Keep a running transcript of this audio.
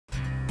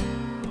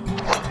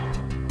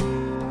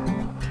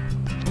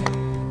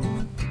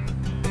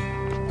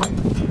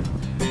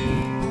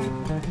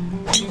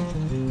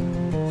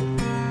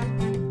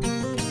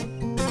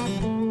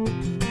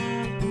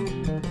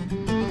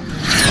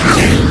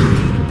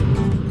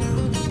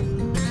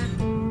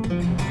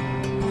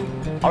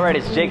Alright,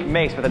 it's Jake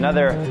Mace with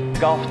another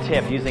golf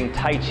tip using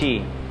Tai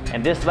Chi.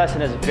 And this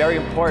lesson is very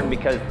important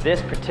because this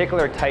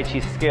particular Tai Chi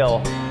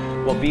skill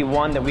will be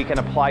one that we can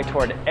apply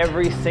toward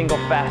every single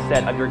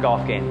facet of your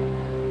golf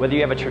game. Whether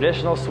you have a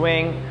traditional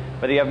swing,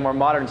 whether you have a more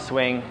modern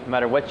swing, no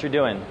matter what you're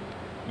doing,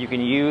 you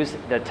can use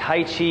the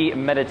Tai Chi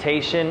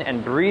meditation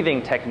and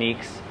breathing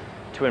techniques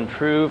to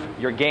improve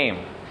your game.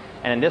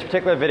 And in this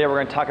particular video, we're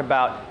going to talk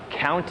about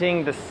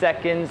counting the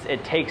seconds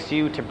it takes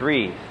you to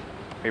breathe.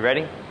 Are you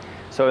ready?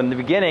 So in the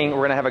beginning,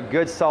 we're going to have a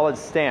good solid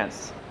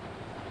stance.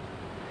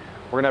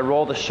 We're going to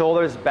roll the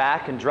shoulders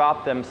back and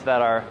drop them so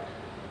that our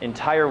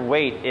entire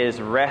weight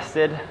is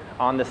rested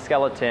on the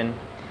skeleton.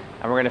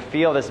 And we're going to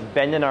feel this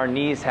bend in our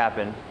knees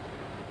happen.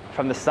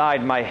 From the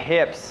side, my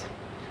hips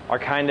are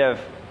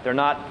they're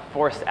not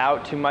forced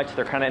out too much.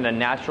 They're kind of in a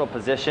natural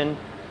position.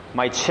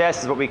 My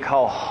chest is what we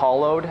call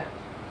hollowed.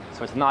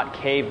 So it's not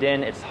caved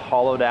in, it's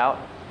hollowed out.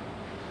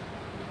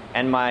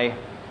 And my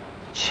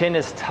chin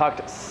is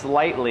tucked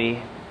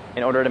slightly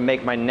in order to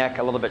make my neck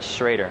a little bit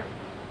straighter.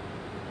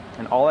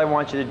 And all I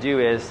want you to do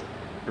is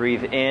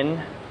breathe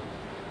in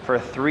for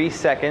 3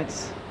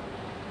 seconds.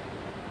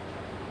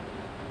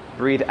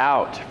 Breathe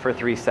out for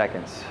 3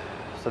 seconds.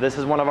 So this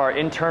is one of our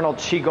internal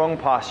Qigong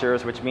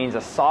postures, which means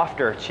a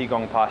softer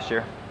Qigong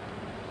posture.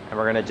 And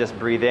we're going to just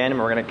breathe in and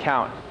we're going to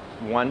count.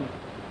 1,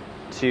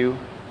 2,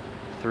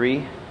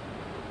 3.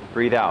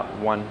 Breathe out.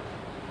 1,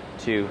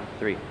 2,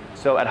 3.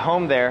 So at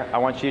home there, I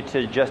want you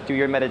to just do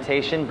your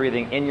meditation,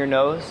 breathing in your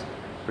nose,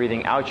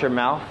 breathing out your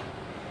mouth,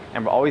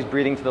 and we're always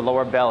breathing to the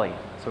lower belly.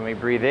 So when we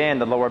breathe in,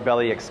 the lower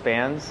belly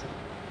expands.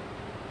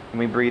 When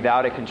we breathe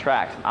out, it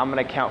contracts. I'm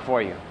going to count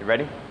for you. You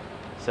ready?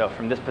 So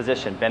from this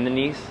position, bend the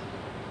knees.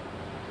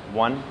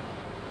 1,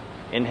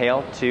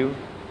 inhale, 2,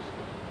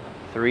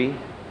 3,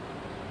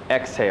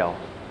 exhale,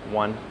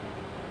 1,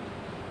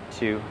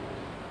 2,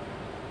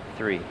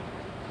 3.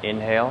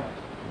 Inhale,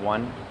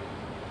 1,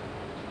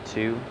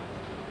 2,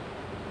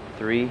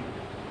 3,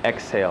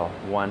 exhale,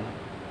 1,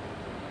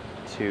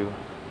 2,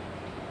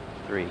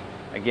 3.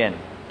 Again,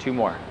 2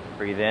 more.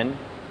 Breathe in,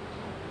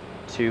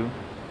 2,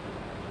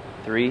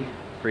 3,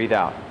 breathe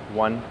out.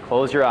 1,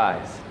 close your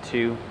eyes,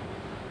 2,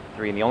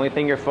 3. And the only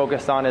thing you're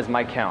focused on is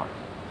my count.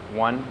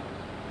 1,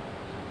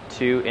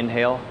 2,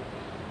 inhale,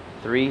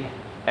 3,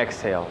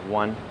 exhale,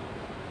 1,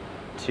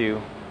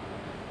 2,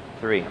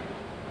 3.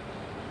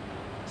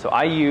 So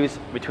I use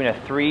between a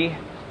 3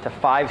 to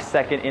 5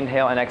 second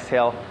inhale and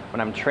exhale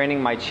when I'm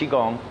training my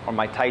Qigong or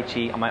my Tai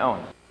Chi on my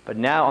own. But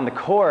now on the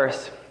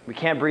course, we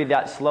can't breathe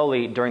that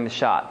slowly during the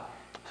shot.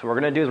 So what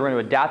we're going to do is we're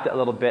going to adapt it a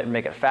little bit and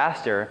make it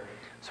faster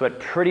so that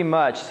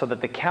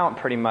the count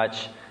pretty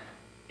much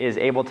is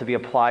able to be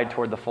applied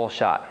toward the full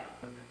shot.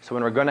 So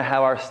when we're going to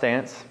have our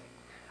stance,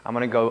 I'm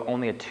going to go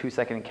only a 2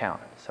 second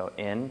count. So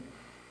in,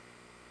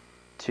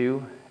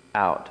 2,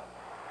 out.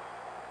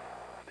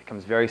 It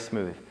becomes very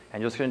smooth.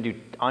 And you're just going to do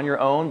on your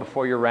own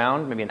before your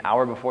round, maybe an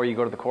hour before you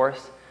go to the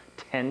course,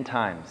 10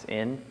 times.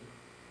 In,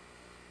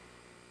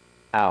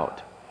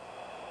 out.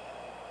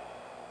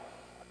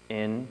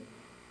 In,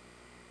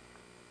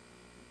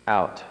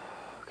 out.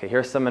 Okay,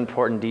 here's some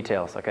important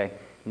details, okay?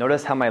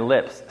 Notice how my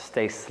lips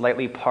stay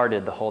slightly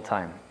parted the whole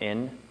time.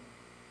 In,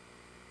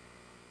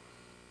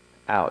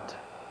 out.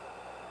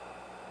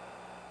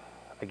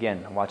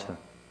 Again, watch them.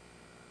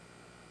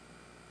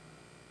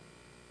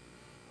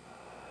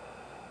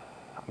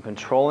 I'm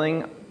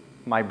controlling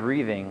my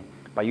breathing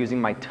by using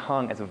my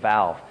tongue as a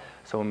valve.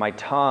 So when my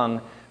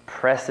tongue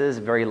presses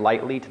very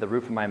lightly to the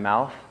roof of my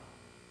mouth,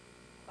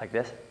 like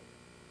this,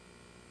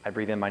 I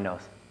breathe in my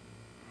nose.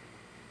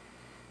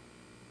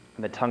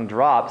 When the tongue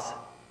drops,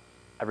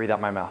 I breathe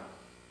out my mouth.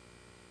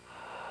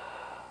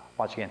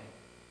 Watch again.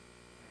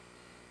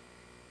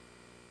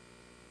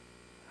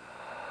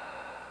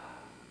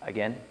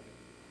 Again.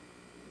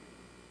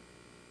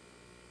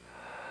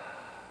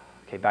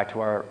 Okay, back to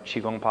our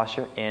Qigong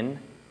posture. In.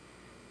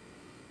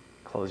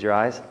 Close your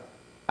eyes.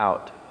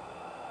 Out.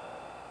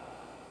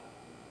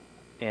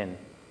 In.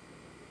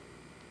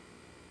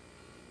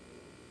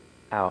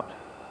 Out.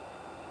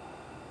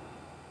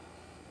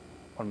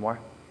 One more.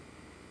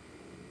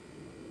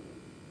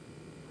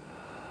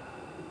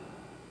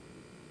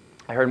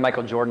 I heard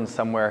Michael Jordan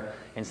somewhere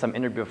in some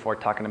interview before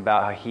talking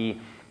about how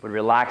he would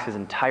relax his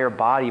entire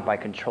body by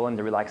controlling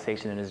the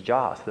relaxation in his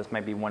jaw. So this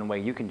might be one way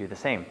you can do the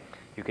same.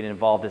 You can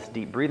involve this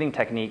deep breathing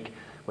technique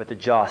with the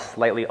jaw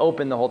slightly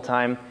open the whole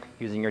time,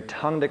 using your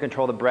tongue to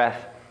control the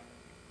breath.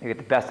 You get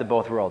the best of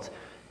both worlds.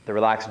 The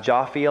relaxed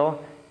jaw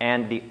feel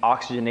and the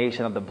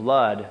oxygenation of the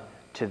blood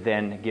to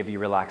then give you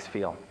relaxed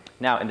feel.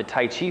 Now in the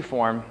Tai Chi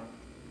form,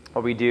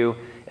 what we do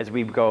is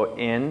we go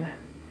in,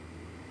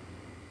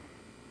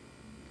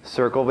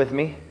 circle with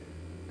me,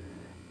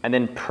 and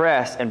then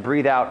press and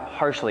breathe out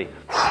harshly.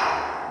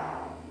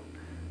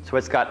 So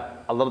it's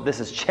got a little, this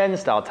is Chen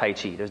style Tai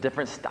Chi. There's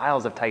different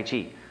styles of Tai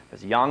Chi.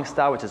 There's Yang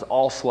style, which is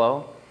all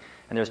slow,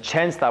 and there's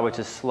Chen style, which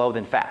is slow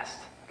then fast.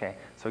 Okay,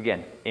 so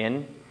again,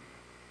 in,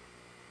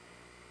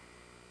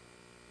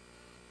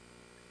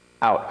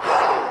 out.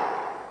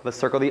 Let's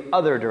circle the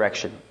other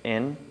direction.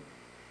 In,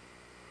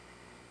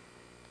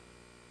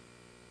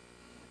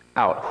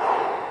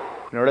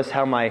 out. Notice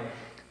how my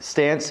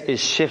stance is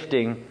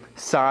shifting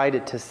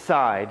side to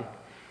side,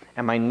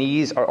 and my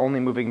knees are only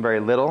moving very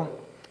little,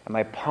 and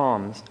my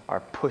palms are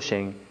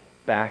pushing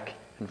back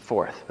and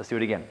forth. Let's do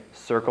it again.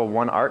 Circle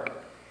one arc.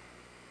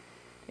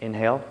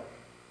 Inhale.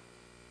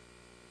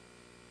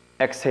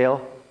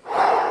 Exhale.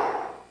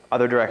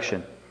 Other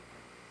direction.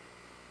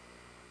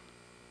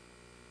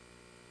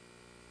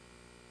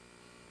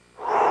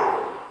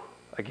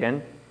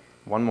 Again.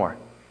 One more.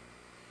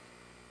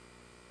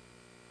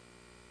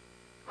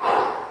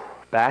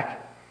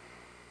 Back.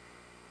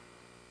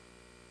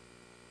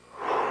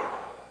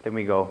 Then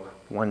we go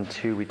 1,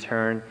 2, we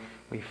turn,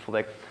 we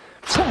flick,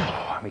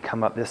 and we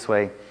come up this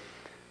way,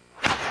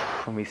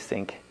 and we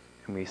sink,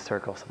 and we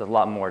circle. So there's a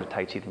lot more to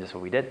Tai Chi than just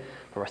what we did.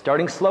 But we're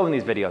starting slow in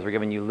these videos. We're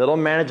giving you little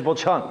manageable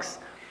chunks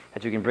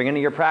that you can bring into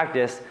your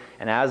practice.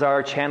 And as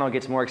our channel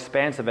gets more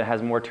expansive and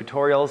has more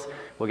tutorials,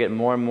 we'll get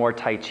more and more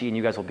Tai Chi, and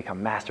you guys will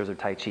become masters of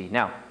Tai Chi.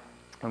 Now,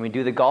 when we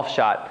do the golf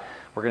shot,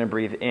 we're going to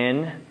breathe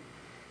in,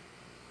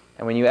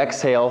 and when you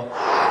exhale,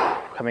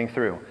 coming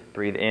through,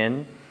 breathe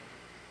in,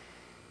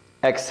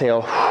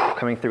 exhale,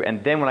 coming through.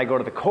 And then when I go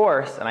to the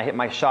course and I hit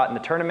my shot in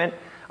the tournament,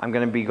 I'm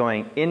going to be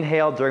going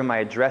inhale during my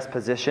address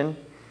position,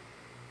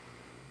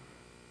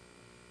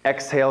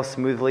 exhale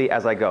smoothly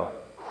as I go.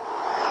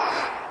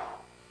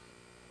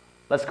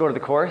 Let's go to the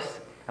course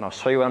and I'll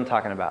show you what I'm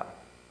talking about.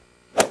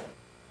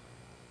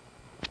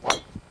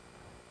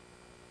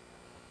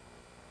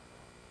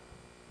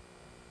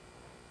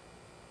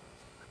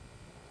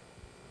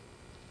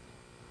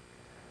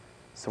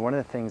 So one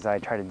of the things I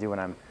try to do when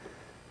I'm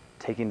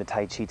taking the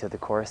Tai Chi to the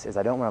course is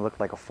I don't want to look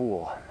like a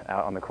fool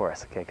out on the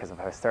course, okay? Because if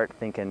I start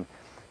thinking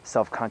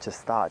self-conscious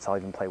thoughts, I'll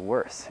even play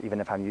worse, even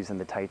if I'm using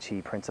the Tai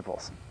Chi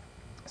principles.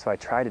 So I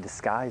try to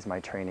disguise my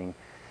training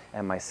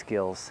and my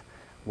skills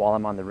while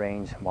I'm on the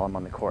range, while I'm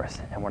on the course.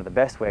 And one of the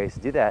best ways to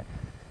do that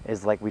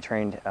is like we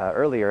trained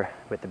earlier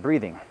with the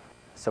breathing.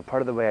 So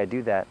part of the way I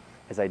do that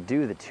is I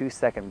do the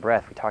 2-second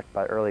breath we talked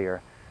about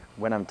earlier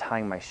when I'm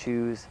tying my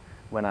shoes,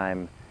 when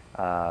I'm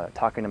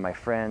talking to my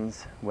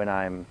friends, when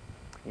I'm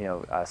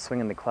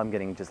swinging the club,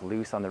 getting just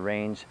loose on the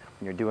range.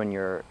 When you're doing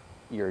your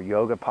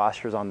yoga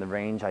postures on the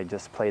range, I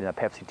just played in a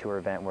Pepsi Tour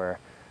event where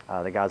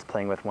the guy I was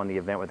playing with won the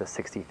event with a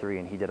 63,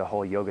 and he did a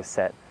whole yoga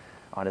set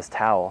on his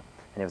towel,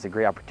 and it was a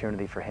great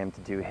opportunity for him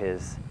to do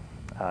his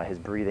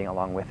breathing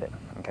along with it.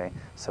 Okay,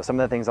 so some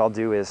of the things I'll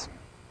do is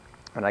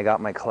when I got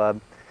my club,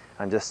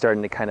 I'm just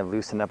starting to kind of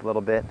loosen up a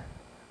little bit.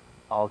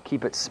 I'll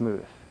keep it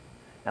smooth,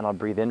 and I'll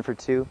breathe in for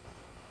 2,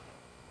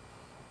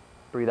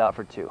 breathe out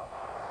for 2.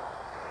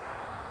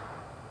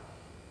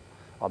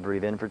 I'll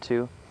breathe in for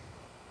 2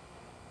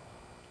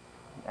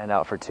 and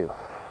out for 2.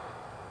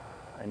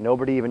 And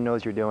nobody even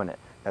knows you're doing it.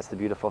 That's the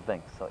beautiful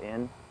thing. So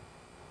in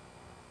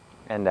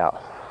and out.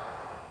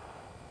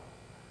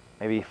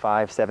 Maybe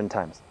 5, 7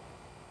 times.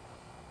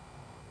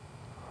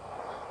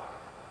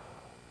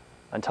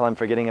 Until I'm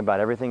forgetting about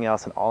everything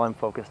else and all I'm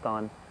focused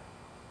on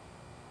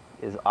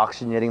is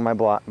oxygenating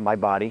my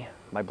body,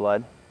 my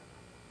blood,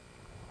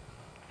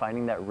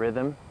 finding that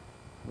rhythm,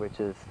 which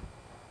is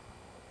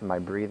in my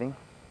breathing.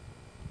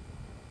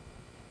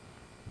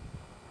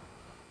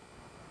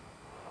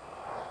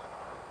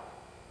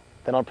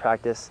 Then I'll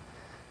practice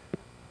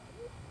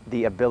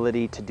the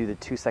ability to do the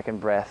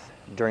 2-second breath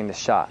during the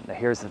shot. Now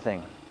here's the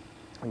thing.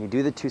 When you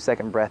do the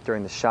 2-second breath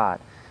during the shot,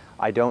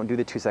 I don't do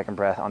the 2-second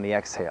breath on the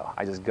exhale.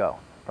 I just go.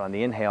 But on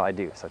the inhale, I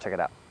do. So check it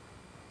out.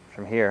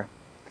 From here,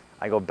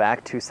 I go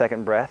back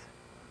 2-second breath.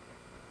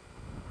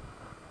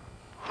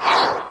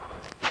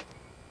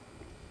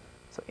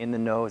 So in the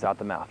nose, out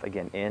the mouth.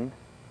 Again, in.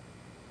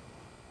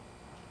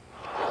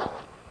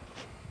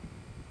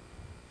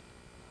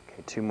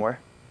 Okay, 2 more.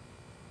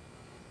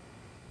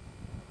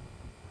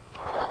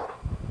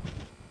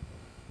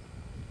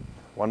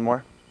 One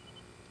more.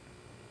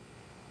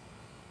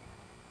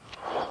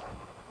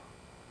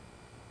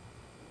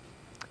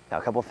 Now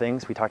a couple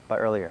things we talked about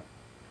earlier.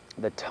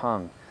 The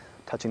tongue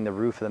touching the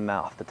roof of the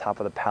mouth, the top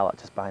of the palate,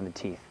 just behind the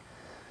teeth.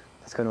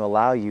 That's going to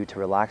allow you to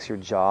relax your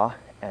jaw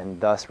and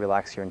thus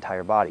relax your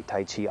entire body.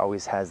 Tai Chi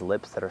always has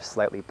lips that are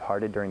slightly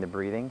parted during the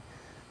breathing.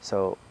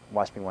 So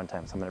watch me one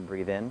time. So I'm going to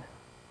breathe in.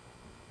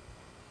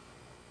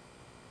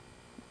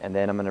 And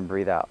then I'm going to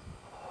breathe out.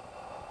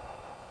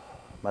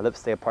 My lips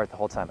stay apart the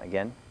whole time.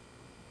 Again.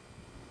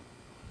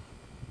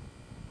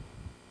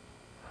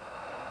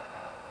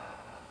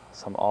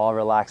 So I'm all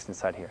relaxed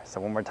inside here.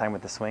 So one more time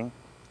with the swing.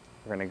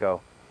 We're going to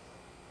go.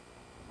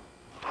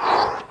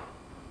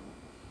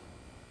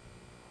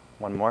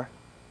 One more.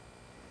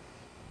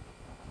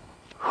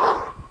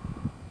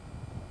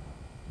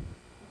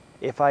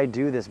 If I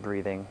do this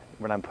breathing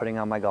when I'm putting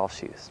on my golf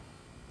shoes,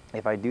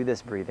 if I do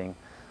this breathing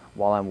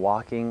while I'm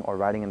walking or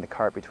riding in the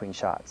cart between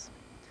shots,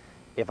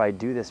 if I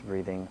do this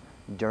breathing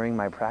during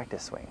my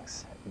practice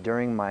swings,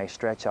 during my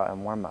stretch out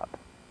and warm up,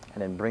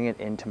 and then bring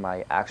it into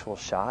my actual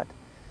shot,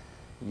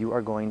 you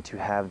are going to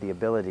have the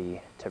ability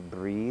to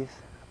breathe,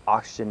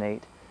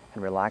 oxygenate,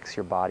 and relax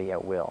your body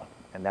at will.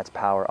 And that's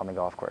power on the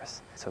golf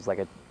course. So it's like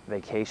a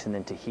vacation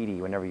in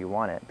Tahiti whenever you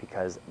want it,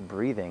 because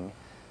breathing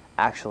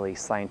actually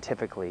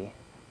scientifically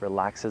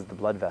relaxes the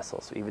blood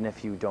vessels. So even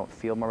if you don't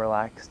feel more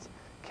relaxed,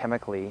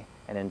 chemically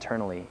and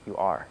internally you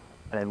are.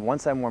 And then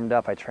once I'm warmed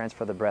up, I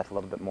transfer the breath a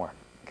little bit more,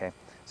 okay?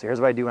 So here's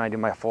what I do when I do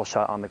my full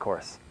shot on the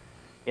course.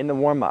 In the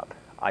warm-up,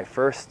 I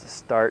first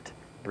start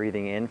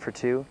breathing in for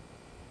 2,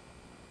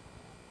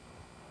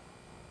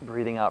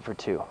 breathing out for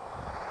 2.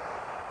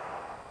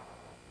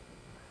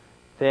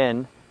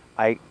 Then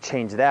I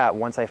change that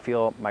once I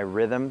feel my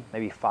rhythm,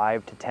 maybe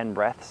 5 to 10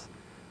 breaths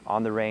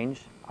on the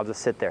range. I'll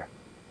just sit there.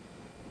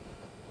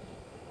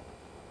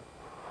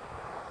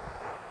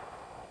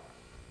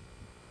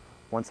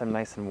 Once I'm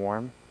nice and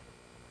warm,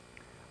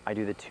 I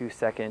do the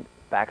 2-second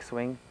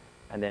backswing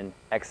and then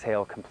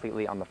exhale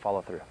completely on the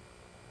follow-through.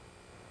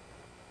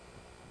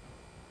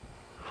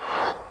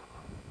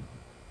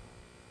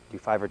 Do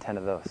 5 or 10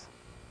 of those.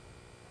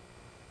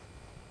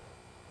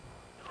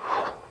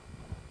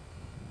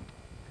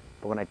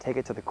 But when I take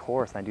it to the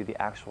course and I do the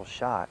actual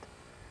shot,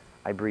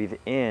 I breathe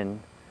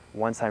in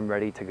once I'm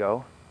ready to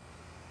go.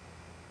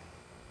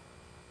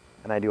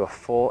 And I do a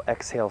full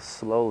exhale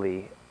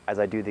slowly as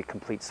I do the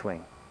complete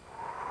swing.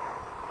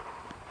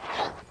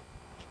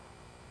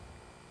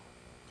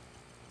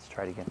 Let's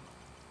try it again.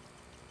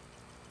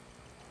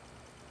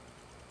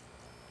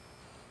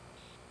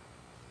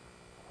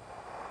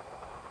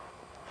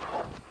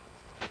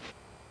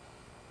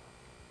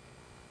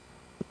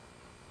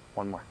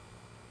 One more.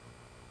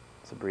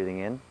 So breathing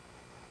in.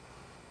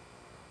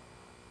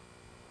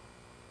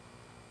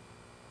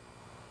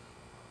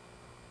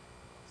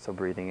 So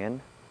breathing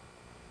in.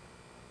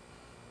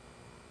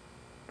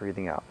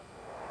 Breathing out.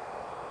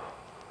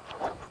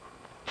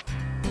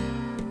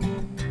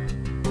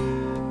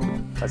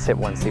 Let's hit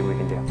one, see what we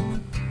can do.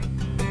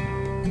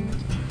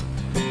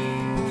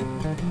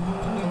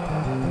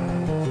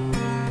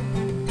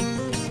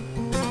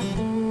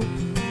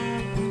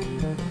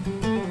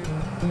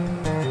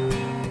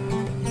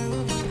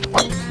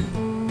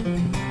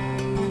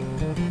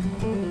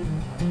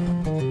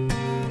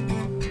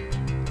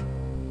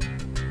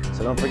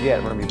 So don't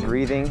forget, we're going to be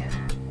breathing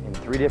in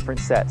 3 different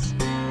sets.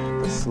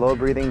 The slow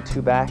breathing,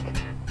 2 back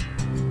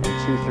and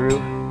 2 through.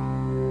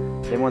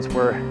 Then once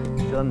we're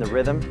feeling the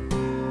rhythm,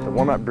 the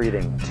warm-up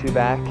breathing, 2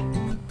 back,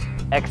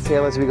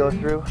 exhale as we go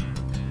through.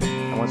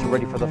 And once we're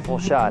ready for the full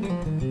shot,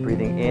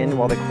 breathing in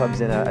while the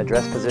club's in a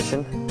dress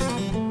position,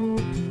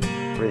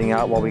 breathing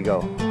out while we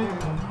go.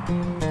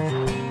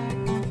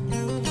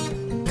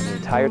 And the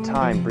entire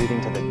time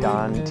breathing to the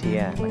Dan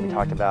Tien, like we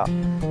talked about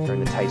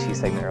during the Tai Chi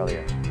segment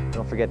earlier.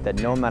 Don't forget that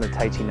no amount of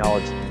Tai Chi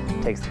knowledge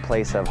takes the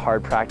place of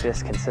hard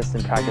practice,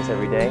 consistent practice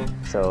every day.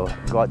 So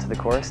go out to the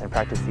course and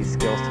practice these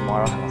skills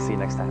tomorrow, and I'll see you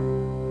next time.